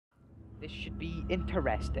This should be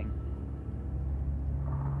interesting.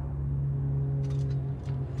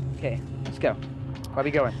 Okay, let's go. Where are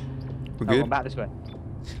we going? We're Oh, good? going back this way.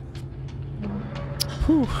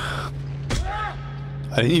 Whew.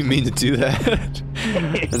 I didn't even mean to do that.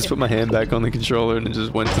 I just put my hand back on the controller and it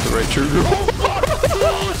just went to the right trigger.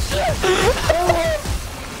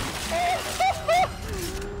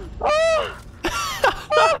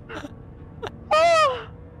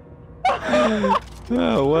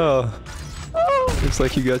 Oh well. Looks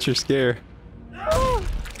like you got your scare.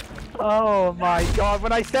 Oh my god,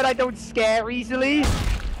 when I said I don't scare easily,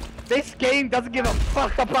 this game doesn't give a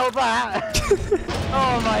fuck about that.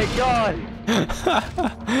 Oh my god.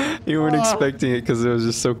 You weren't expecting it because it was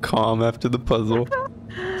just so calm after the puzzle.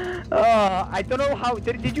 I don't know how,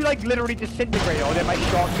 did you like literally disintegrate or did my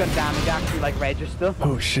shotgun damage actually like register?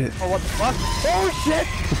 Oh shit. Oh what the fuck? Oh shit!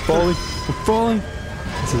 We're falling. We're falling.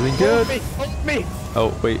 This isn't good. Help me!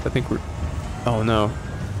 Oh wait, I think we're... Oh no.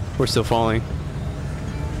 We're still falling.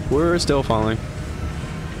 We're still falling.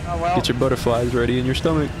 Oh well. Get your butterflies ready in your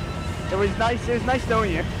stomach. It was nice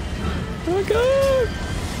knowing you. Oh my god!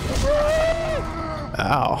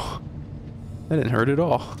 Ow. That didn't hurt at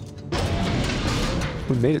all.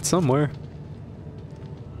 We made it somewhere.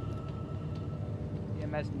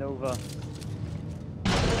 EMS Nova.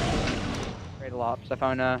 Great lops. I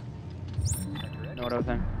found a... No other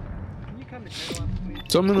thing.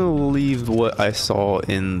 So I'm gonna leave what I saw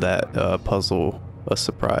in that puzzle a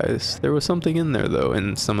surprise. There was something in there though,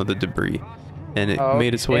 in some of the debris. And it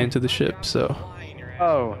made its way into the ship, so...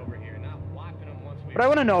 Oh. But I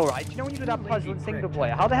want to know, right? Do you know when you do that puzzle in single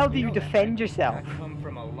player, how the hell do you defend yourself?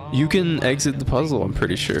 You can exit the puzzle, I'm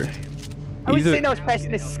pretty sure. I was saying I was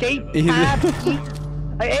pressing escape, tab, E,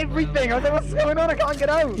 like everything. I was like, what's going on? I can't get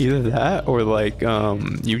out. Either that, or like,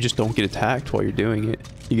 you just don't get attacked while you're doing it.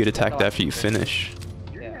 You get attacked after you finish.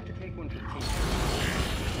 Yeah.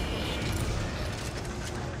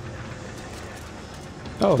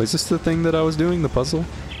 Oh, is this the thing that I was doing, the puzzle?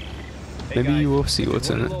 Maybe you will see what's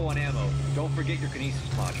in it. Don't forget your kinesis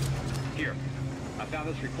module. Here, I found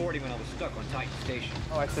this recording when I was stuck on Titan Station.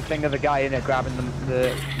 Oh, it's the thing of the guy in there grabbing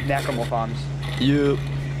the necromorph arms. Yep.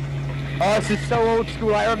 Oh, this is so old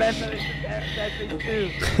school. I remember this too.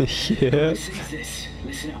 Yeah. Listen to this.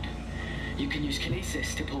 Listen up. You can use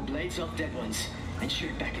kinesis to pull blades off dead ones and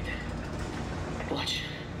shoot back at them. Watch.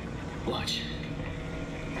 Watch.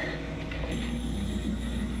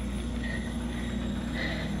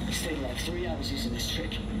 I stayed like 3 hours using this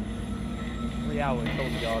trick. 3 hours, oh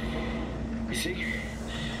my god. You see?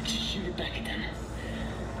 Just shoot it back at them.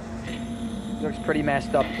 Looks pretty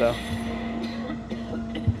messed up though.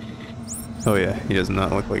 Oh yeah, he does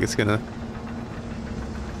not look like it's gonna...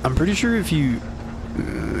 I'm pretty sure if you...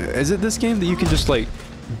 is it this game that you can just like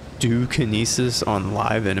do kinesis on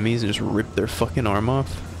live enemies and just rip their fucking arm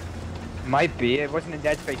off? Might be. It wasn't in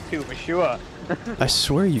Dead Space 2 for sure. I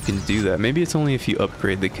swear you can do that. Maybe it's only if you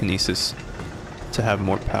upgrade the kinesis to have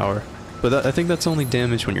more power. But that, I think that's only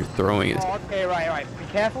damage when you're throwing it. Oh, okay, right. Be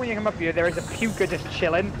careful when you come up here. There is a puker just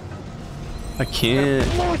chilling. I can't.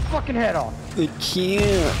 Blow his fucking head off. I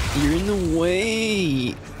can't. You're in the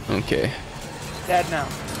way. Okay. Dead now.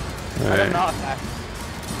 I did not attack.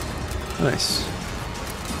 Nice.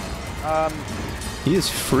 He is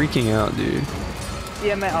freaking out, dude.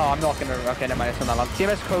 CMS. Oh, I'm not gonna. Okay, never mind. It's not that long.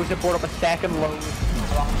 CMS Closer brought up a second load.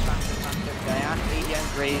 I asked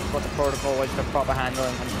ADM Graves what the protocol was for proper handling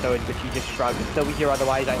and stowage, but he just shrugged. It's still here,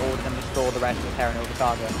 otherwise I ordered them to store the rest of the Terra Nova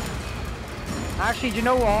cargo. Actually, do you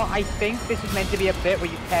know what? I think this is meant to be a bit where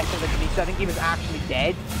you test the kinesis. I think he was actually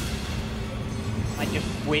dead. I just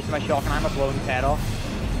wasted my shotgun ammo blowing his head off.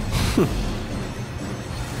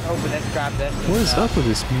 Open this, grab this. What is up with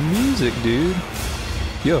this music, dude?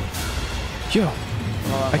 Yo.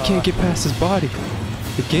 I can't get past his body.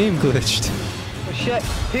 The game glitched. Oh shit,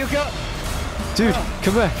 puker! Dude,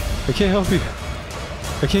 come back. I can't help you.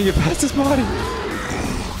 I can't get past his body.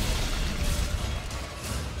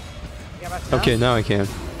 Okay, now I can.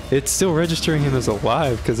 It's still registering him as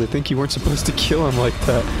alive because I think you weren't supposed to kill him like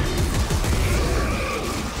that.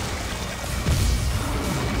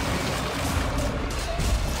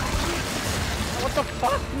 What the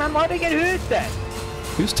fuck, man? Why'd I get hurt then?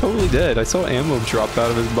 He was totally dead. I saw ammo drop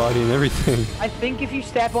out of his body and everything. I think if you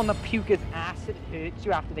step on the puker's ass, it hurts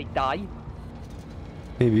you after they die.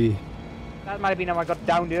 Maybe. That might have been how I got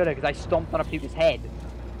down earlier because I stomped on a puker's head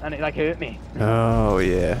and it like hurt me. Oh,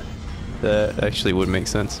 yeah. That actually would make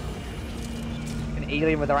sense. An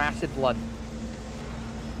alien with their acid blood.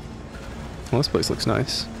 Well, this place looks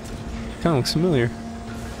nice. Kind of looks familiar.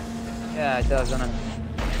 Yeah, it does, doesn't it?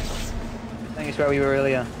 I think it's where we were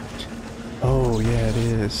earlier. Oh, yeah, it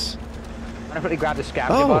is. I'm gonna quickly grab the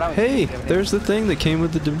scavenger Oh, bot. hey, there's the thing that came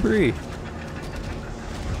with the debris.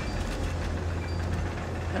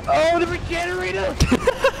 Oh, the regenerator!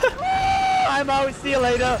 I'm out. See you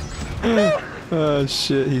later. Oh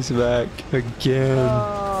shit, he's back again.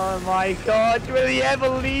 Oh my god, will he ever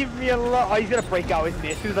leave me alone? Oh, he's gonna break out, isn't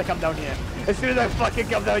he? As soon as I come down here. As soon as I fucking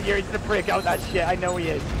come down here, he's gonna break out that shit. I know he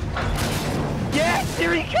is. Yes,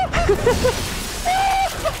 here he comes!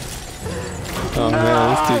 Oh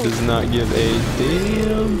man, this dude does not give a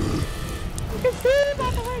damn.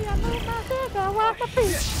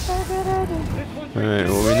 Alright,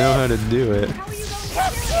 well we know how to do it.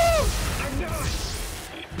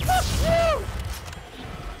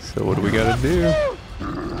 So what do we gotta do?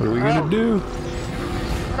 What are we gonna do?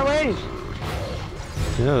 Run away!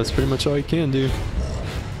 Yeah, that's pretty much all you can do.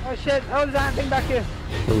 Oh shit, oh there's that thing back here.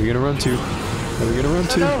 Where are we gonna run to? Where are we gonna run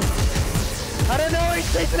to? I don't know,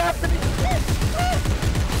 he's chasing after me!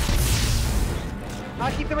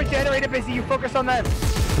 I'll keep the regenerator busy, you focus on them.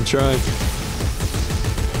 I'm trying.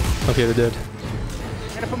 Okay, they're dead.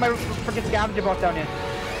 I'm gonna put my freaking scavenger bot down here.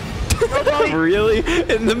 Really?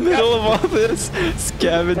 In the middle of all this?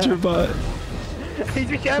 Scavenger bot? He's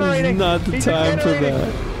regenerating! This is not the He's time for regenerating.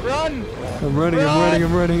 that. Run! I'm running, I'm running,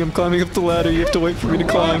 I'm running. I'm climbing up the ladder. You have to wait for me to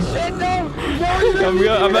climb. Oh shit, no!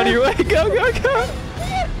 No, I'm out of your way. Go, go, go!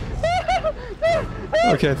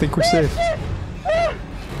 Okay, I think we're safe.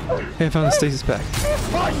 Hey, I found the stasis pack.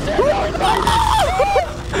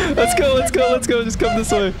 Let's go, let's go, let's go. Just come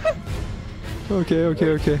this way. Okay, okay,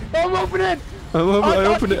 okay. I'm opening! I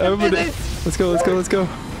opened it. Let's go, let's go, let's go.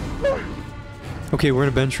 Okay, we're in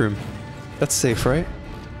a bench room. That's safe, right?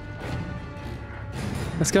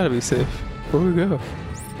 That's gotta be safe. Where do we go?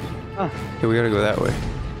 Yeah, we gotta go that way.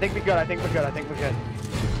 I think we're good, I think we're good, I think we're good.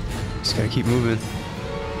 Just gotta keep moving.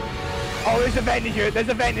 Oh, there's a vent in here, there's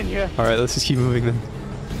a vent in here. Alright, let's just keep moving then.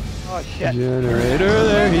 Oh shit. Generator,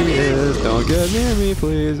 there he is. Don't get near me,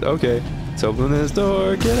 please. Okay, let's open this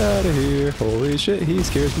door. Get out of here. Holy shit, he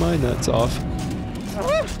scares my nuts off.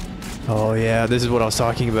 Oh yeah, this is what I was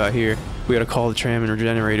talking about here. We gotta call the tram and our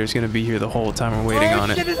generator's gonna be here the whole time we're waiting on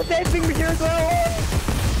shit, it. There's a dead thing here as well.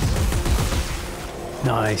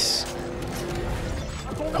 Nice.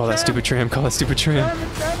 Call that stupid tram, call that stupid tram.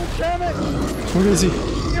 Tram it. Where is he?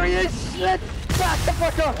 Here he is, shit. Back the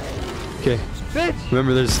fuck up. Okay. Bitch.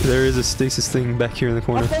 Remember there is a stasis thing back here in the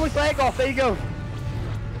corner. I blew his leg off, there you go.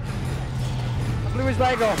 I blew his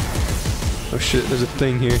leg off. Oh shit, there's a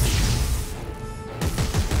thing here.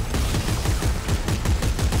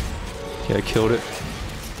 Okay, I killed it.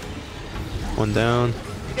 One down.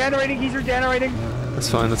 Regenerating, he's regenerating. That's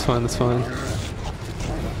fine, that's fine, that's fine.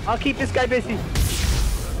 I'll keep this guy busy.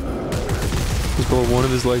 Just pull one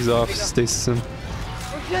of his legs off, stasis him.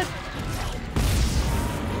 Oh shit.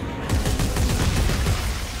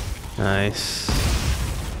 Nice.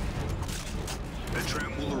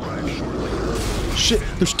 Shit,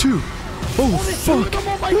 there's two. Oh fuck! Oh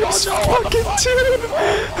my god, There's no, fucking two!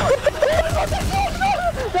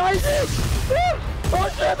 Oh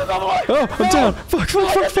shit, there's another one! Oh, I'm down! Fuck, fuck,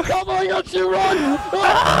 fuck, fuck! Come on, I got you, run!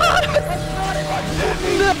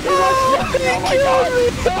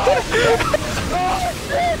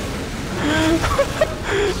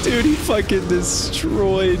 Dude, he fucking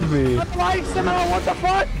destroyed me. I'm alive somehow, what the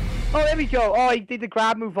fuck? Oh, there we go. Oh, he did the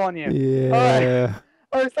grab move on you. Yeah. Right.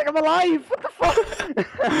 Oh, it's like I'm alive. What the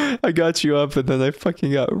fuck? I got you up and then I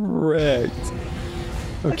fucking got wrecked.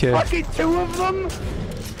 Okay. Fucking two of them?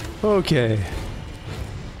 Okay.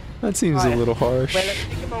 That seems a little harsh. Wait, let's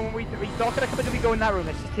take a moment. We're not gonna come until we go in that room.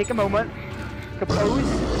 Let's just take a moment. Compose.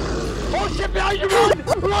 Oh shit, behind you, run!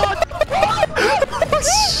 Run! Oh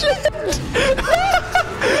shit!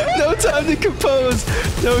 No time to compose!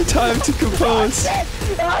 No time to compose!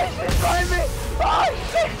 Oh shit, find me! Oh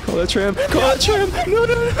shit! Call that tram! Call that tram! No,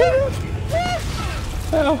 no, no,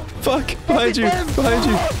 no! Ow! Fuck! Behind you! Behind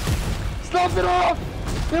you! Stop it off!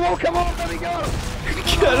 They won't come off, let me go!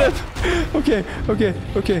 Get him! Okay, okay,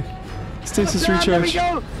 okay. Stasis recharge. There we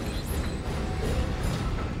go!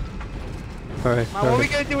 Alright, What are we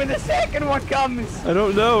gonna do when the second one comes? I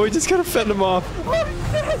don't know, we just gotta fend him off.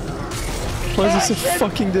 Why is this so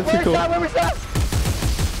fucking difficult? Where was that?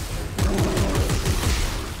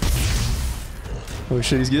 Oh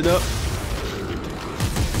shit, he's getting up.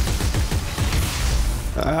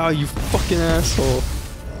 Ow, you fucking asshole.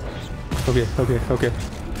 Okay, okay, okay.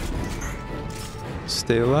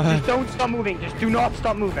 Stay alive. Just don't stop moving. Just do not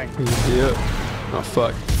stop moving. Yep. Oh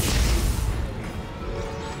fuck.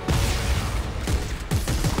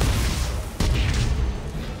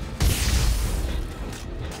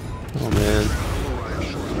 Oh man.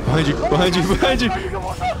 Behind you, behind you, behind you!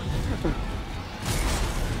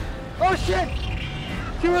 Oh Oh shit!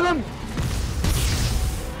 2 of them!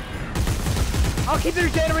 I'll keep the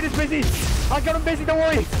regenerators busy! I got them busy, don't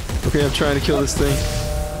worry! Okay, I'm trying to kill this thing.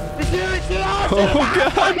 Oh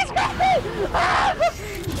god!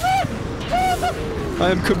 I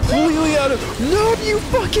am completely out of. No, you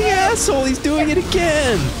fucking asshole! He's doing it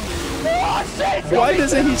again! Why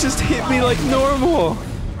doesn't he just hit me like normal?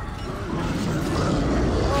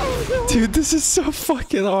 Dude, this is so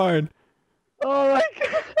fucking hard. Oh my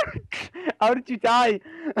god. How did you die?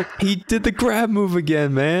 He did the grab move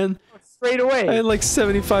again, man. Straight away. I had like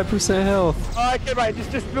 75% health. Oh, okay, right.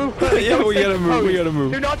 Just move quickly. Yeah, we gotta move. We gotta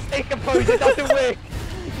move. Do not stay composed. It doesn't work.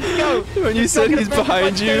 Just go. When you said he's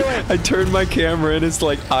behind you, I turned my camera and his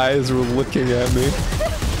like eyes were looking at me.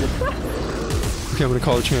 Okay, I'm gonna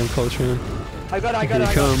call the tram. Call the tram. I got it. Here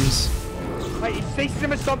he comes. Right, he faces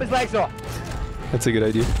him and stomp his legs off. That's a good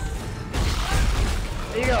idea.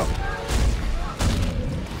 There you go.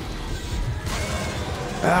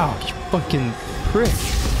 Ow, you fucking prick.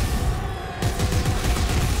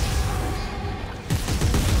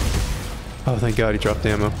 Oh, thank God he dropped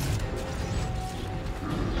ammo.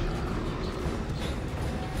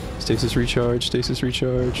 Stasis recharge, stasis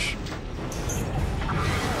recharge.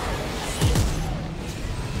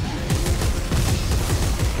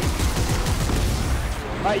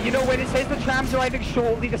 Alright, you know when it says the tram's arriving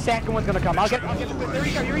shortly, the second one's gonna come. I'll get the,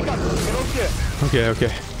 here he comes. Get over here. Okay,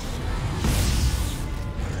 okay.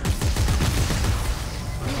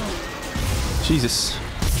 Jesus.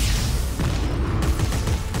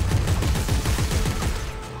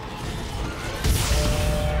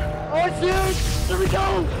 Oh, it's huge! Here we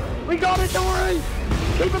go! We got it, don't worry!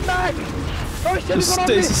 Keep him back! Oh shit, Just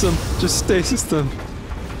stasis them. Just stasis them.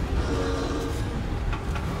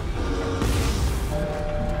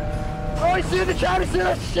 Oh, I see the chat,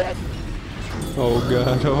 shit! Oh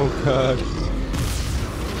God, oh God.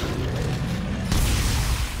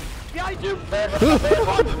 Behind you,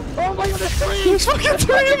 oh my god, there's 3! There's fucking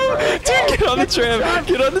 3 of them! Dude, get on the tram!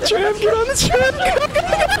 Get on the tram! Get on the tram!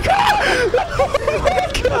 Oh my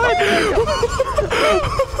God!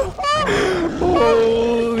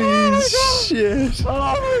 Holy shit! Oh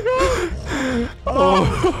my god!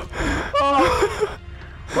 Oh!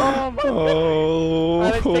 Oh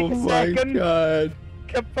Oh my God!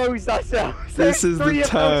 Compose ourselves. This is the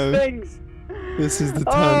time. This is the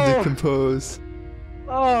time to compose.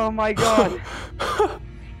 Oh my god.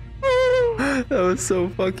 That was so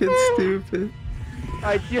fucking stupid.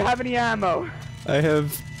 Alright, do you have any ammo? I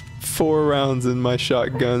have 4 rounds in my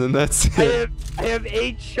shotgun and that's it. I have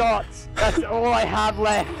 8 shots. That's all I have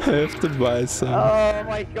left. I have to buy some. Oh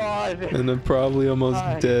my god. And I'm probably almost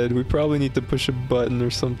dead. We probably need to push a button or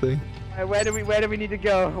something. Where do we need to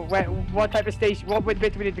go? What type of station? What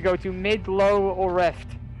bit do we need to go to? Mid, low, or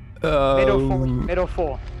rift? Mid or 4? Mid or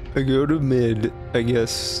 4? I go to mid, I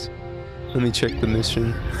guess. Let me check the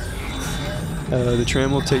mission. The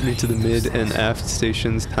tram will take me to the mid and aft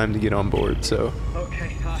stations. Time to get on board, so.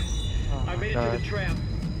 Okay, I made it to the tram.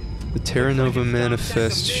 The Terra Nova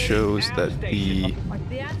manifest shows that the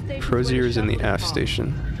Crozier is in the aft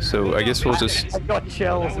station. So I guess we'll just... I got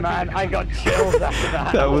chills, man. I got chills after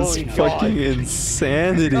that. That was Holy fucking God.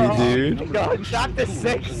 insanity, dude. Oh my God, chapter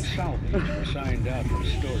 6.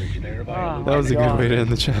 That was a good way to end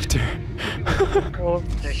the chapter. Oh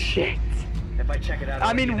shit. If I check it out,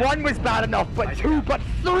 I mean, 1 was bad enough, but 2, but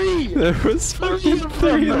 3! There was fucking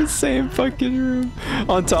 3 in the same fucking room.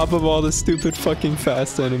 On top of all the stupid fucking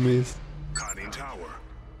fast enemies.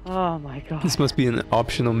 Oh my god. This must be an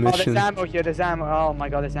optional Oh, mission. there's ammo here, there's ammo. Oh my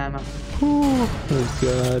god, there's ammo. Oh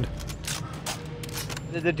god.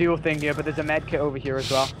 There's a dual thing here, but there's a med kit over here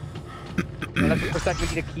as well. Let's for a second,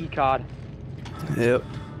 we need a key card. Yep.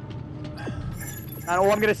 And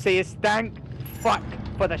all I'm gonna say is thank fuck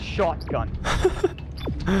for the shotgun.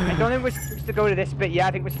 I don't think we're supposed to go to this bit. Yeah,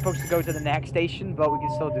 I think we're supposed to go to the next station, but we can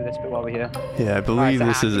still do this bit while we're here. Yeah, I believe so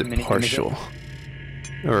this is a minute, partial.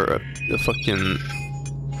 Or a fucking...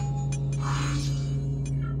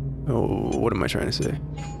 Oh, what am I trying to say?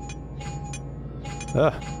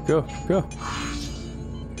 Ah, go, go.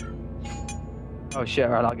 Oh shit,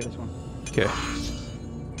 alright, I'll get this one. Okay.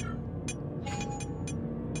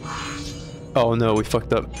 Oh no, we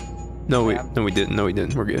fucked up. No, we didn't. No, we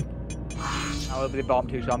didn't. We're good. I'll be the bottom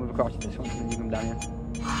 2, so I'll move across to this one, and then you come down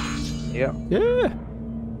here. Yeah. Yeah.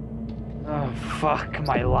 Oh, fuck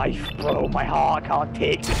my life, bro. My heart can't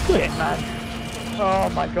take this shit, man. Oh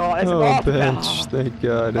my god, it's Oh, off bench. now. Thank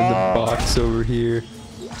God. And the box over here.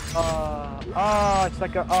 Oh, it's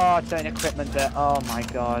like a, it's an equipment bit. Oh my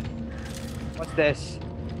god. What's this?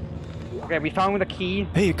 Okay, we found the key.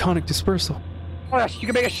 Hey, iconic dispersal. Oh, yes, you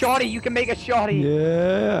can make a shotty. You can make a shotty.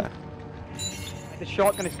 Yeah. the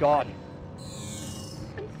shotgun is God.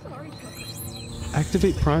 I'm sorry, Tucker.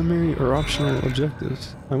 Activate primary or optional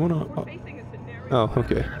objectives. I wanna. We're facing a scenario. Oh,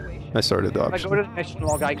 okay. I started the If I option. go to the mission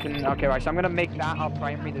log, I can. Okay, right. So I'm gonna make that our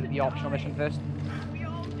primary, the optional mission first. We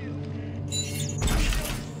all do.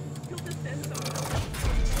 You'll just send someone else.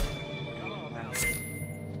 Come on, pal.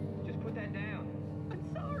 Just put that down.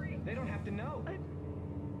 I'm sorry. They don't have to know. I'm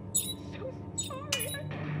so sorry.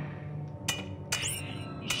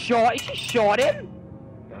 She shot him?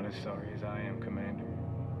 Not as sorry as I am, Commander.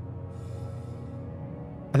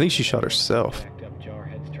 I think she shot herself. Backed up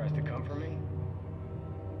jarheads tries to come for me.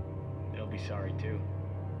 They'll be sorry too.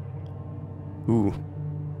 Ooh.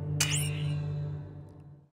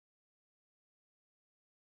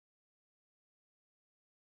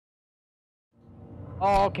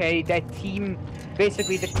 Oh, okay, their team,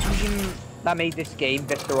 basically the team that made this game,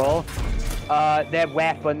 Visceral, they're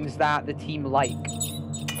weapons that the team like.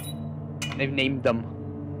 They've named them.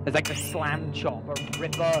 There's like the slam chopper,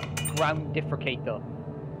 ripper, ground defecator.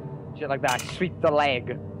 Shit like that. Sweep the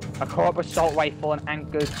leg. A co-op assault rifle and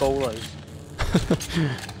anchors bowlers.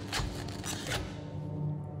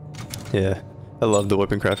 Yeah, I love the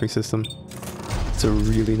weapon crafting system. It's a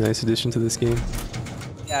really nice addition to this game.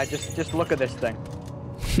 Yeah, just look at this thing.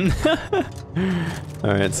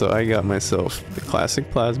 Alright, so I got myself the classic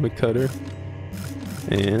plasma cutter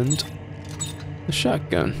and the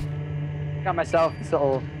shotgun. Got myself this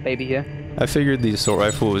little baby here. I figured the assault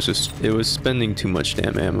rifle was just, it was spending too much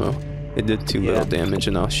damn ammo. It did too little damage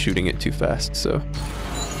and I was shooting it too fast, so.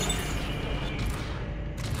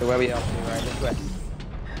 So where we are? Right, this way.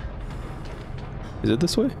 Is it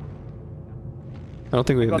this way? I don't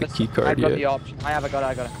think we have the key card I've got yet. the option. I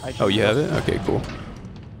got it. Oh, you have it? Okay, cool.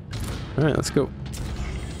 Alright, let's go.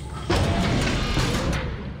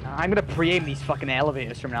 I'm gonna pre-aim these fucking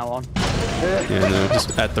elevators from now on. Yeah, no,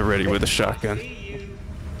 just at the ready with a shotgun.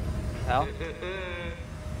 Hell?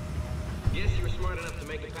 Guess you were smart enough to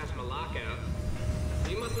make it past my lockout.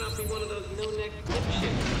 You must not be one of those no-neck dipshits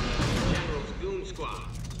from the General's Goon Squad.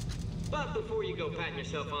 But before you go patting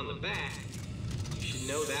yourself on the back, you should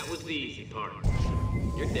know that was the easy part.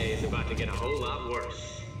 Your day is about to get a whole lot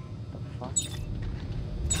worse.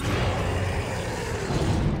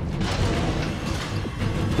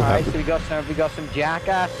 Alright, so we got some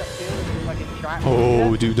jackass up here, fucking trap.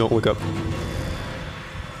 Oh, dude, don't look up.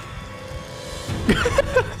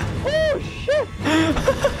 Oh shit!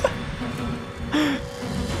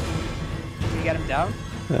 Can you get him down?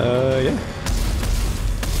 Yeah.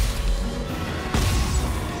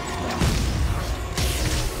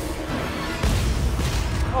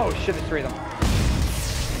 Oh shit, there's three of them.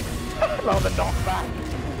 Oh, the knockback.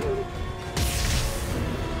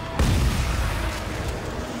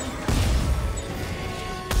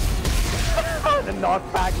 The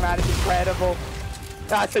knockback, man, is incredible.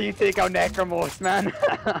 That's how you take out Necromorphs, man.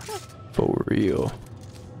 For real.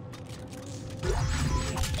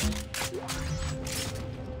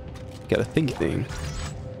 Got a thingy thing.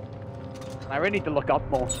 I really need to look up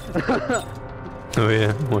more. Oh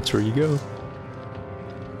yeah, watch where you go.